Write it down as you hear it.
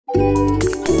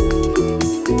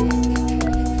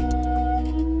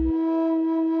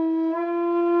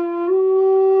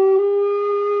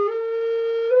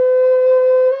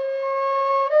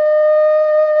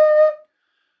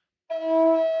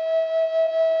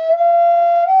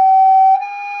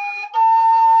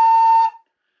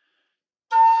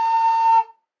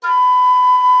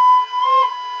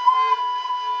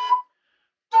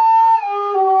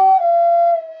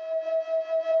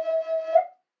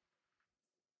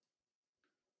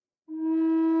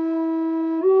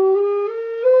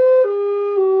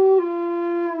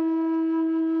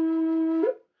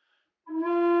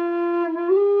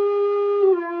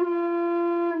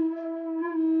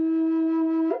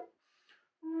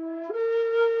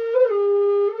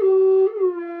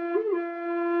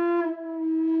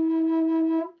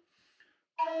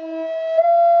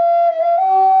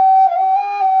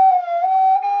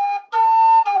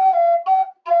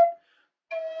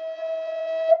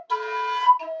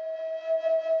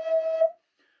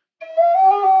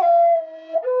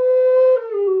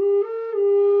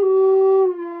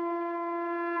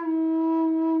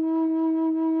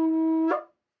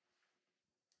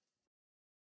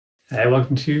Hey,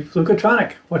 welcome to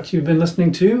Fluketronic. What you've been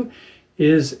listening to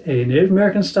is a Native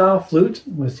American style flute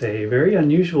with a very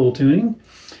unusual tuning.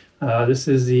 This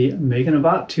is the Magen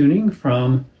Avot tuning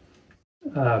from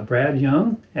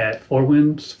bradyoung at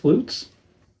Wind Flutes.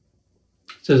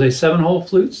 This is a 7-hole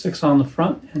flute, 6 on the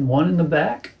front and 1 in the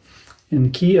back, in the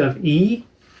key of E.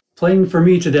 Playing for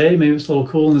me today, maybe it's a little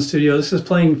cool in the studio. This is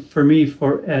playing for me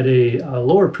at a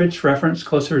lower pitch reference,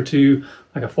 closer to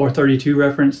like a 432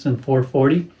 reference than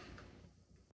 440.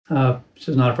 Which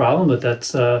is not a problem, but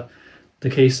that's the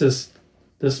case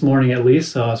this morning at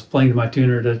least. So I was playing to my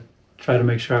tuner to try to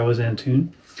make sure I was in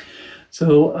tune.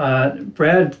 So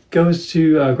Brad goes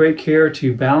to great care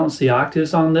to balance the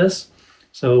octaves on this.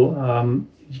 So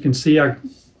you can see I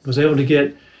was able to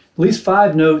get at least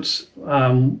 5 notes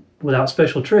without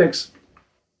special tricks.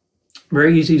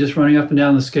 Very easy, just running up and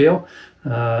down the scale.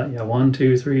 Yeah, 1,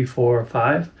 2, 3, 4,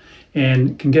 5,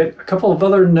 and can get a couple of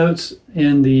other notes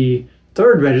in the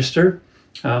 3rd register.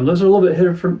 Those are a little bit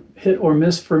hit or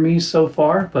miss for me so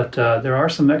far, but there are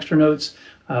some extra notes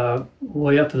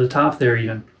way up to the top there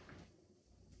even.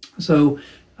 So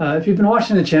if you've been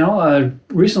watching the channel, I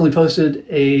recently posted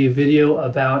a video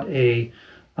about a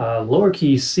lower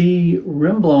key C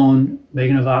rim-blown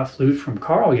Magen Avot flute from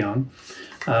Carl Jung,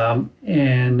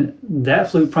 and that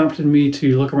flute prompted me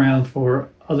to look around for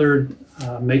other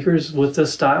makers with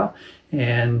this style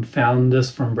and found this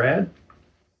from Brad.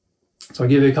 So I'll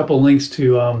give you a couple of links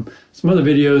to some other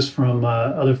videos from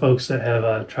other folks that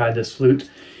have tried this flute.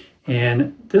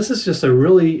 And this is just a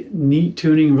really neat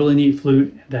tuning, really neat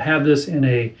flute. To have this in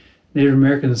a Native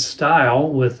American style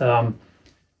with, so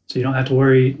you don't have to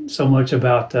worry so much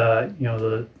about you know,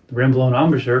 the rim-blown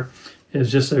embouchure, is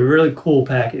just a really cool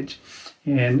package.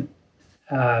 And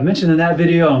I mentioned in that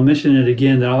video, I'll mention it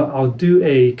again, that I'll do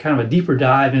a kind of a deeper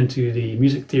dive into the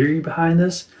music theory behind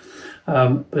this.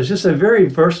 But it's just a very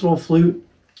versatile flute,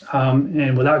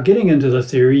 and without getting into the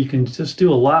theory, you can just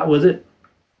do a lot with it.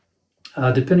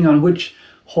 Depending on which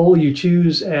hole you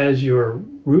choose as your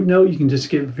root note, you can just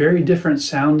get very different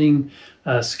sounding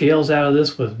scales out of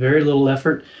this with very little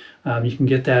effort. You can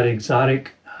get that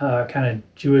exotic kind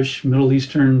of Jewish, Middle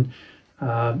Eastern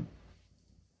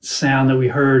sound that we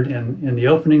heard in the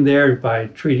opening there by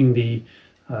treating the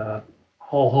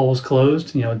all holes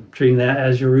closed, you know, treating that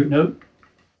as your root note.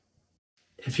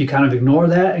 If you kind of ignore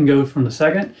that and go from the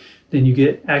 2nd, then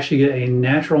you actually get a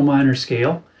natural minor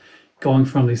scale. Going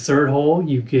from the 3rd hole,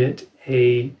 you get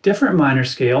a different minor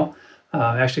scale,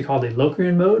 actually called a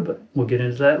Locrian mode, but we'll get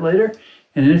into that later.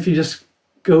 And then if you just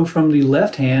go from the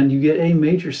left hand, you get a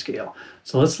major scale.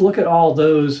 So let's look at all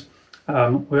those. We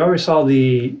already saw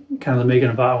the kind of the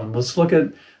Magen Avot one. Let's look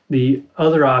at the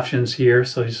other options here.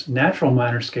 So just natural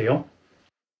minor scale.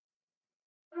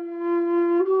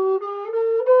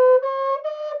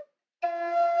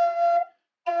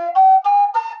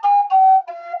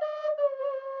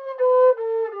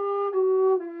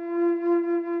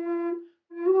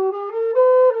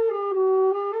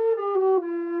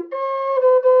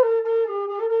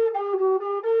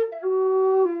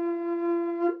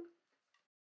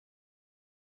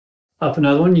 Up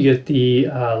another one, you get the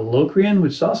Locrian,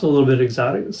 which is also a little bit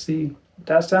exotic. Let's see what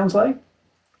that sounds like.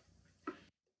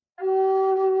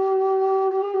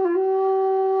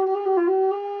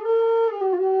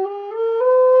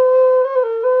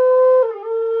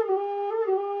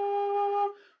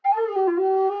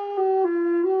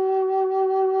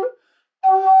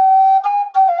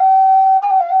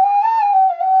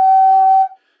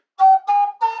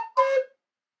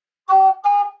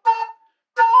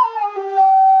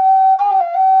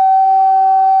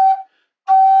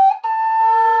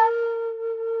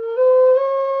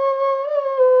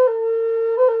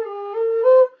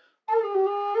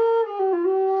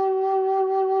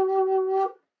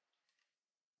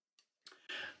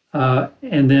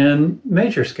 and then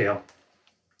major scale.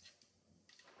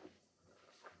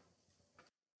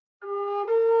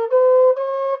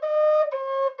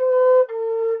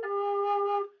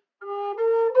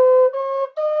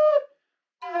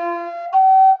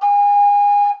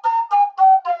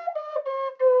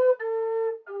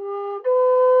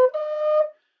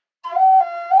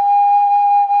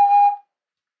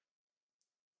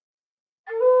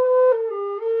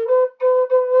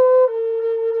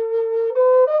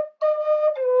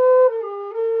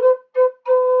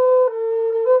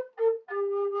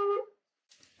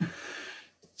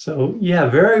 So yeah,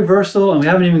 very versatile, and we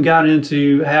haven't even gotten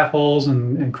into half holes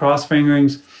and cross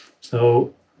fingerings.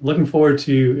 So looking forward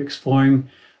to exploring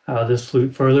this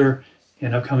flute further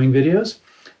in upcoming videos.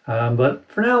 But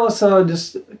for now, let's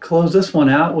just close this one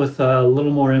out with a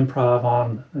little more improv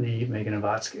on the Magen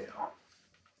Avot scale.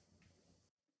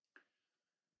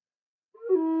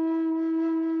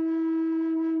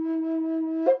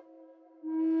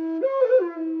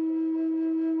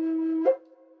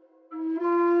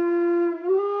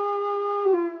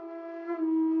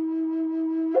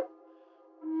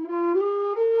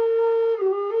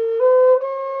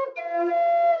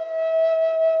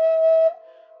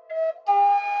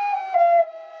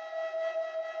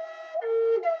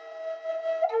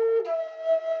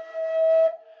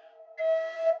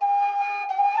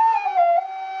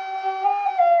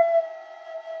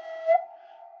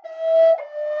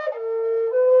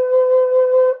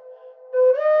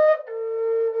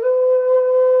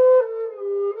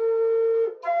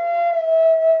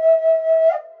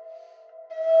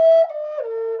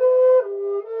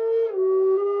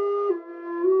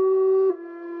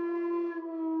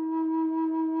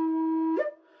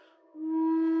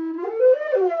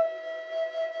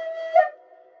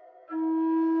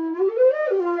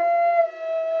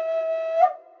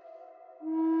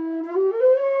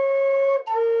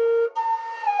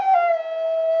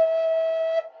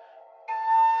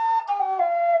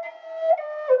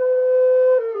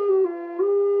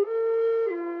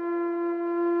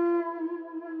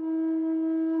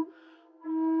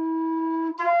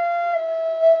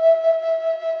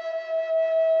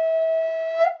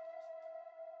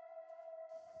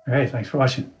 All right, thanks for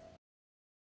watching.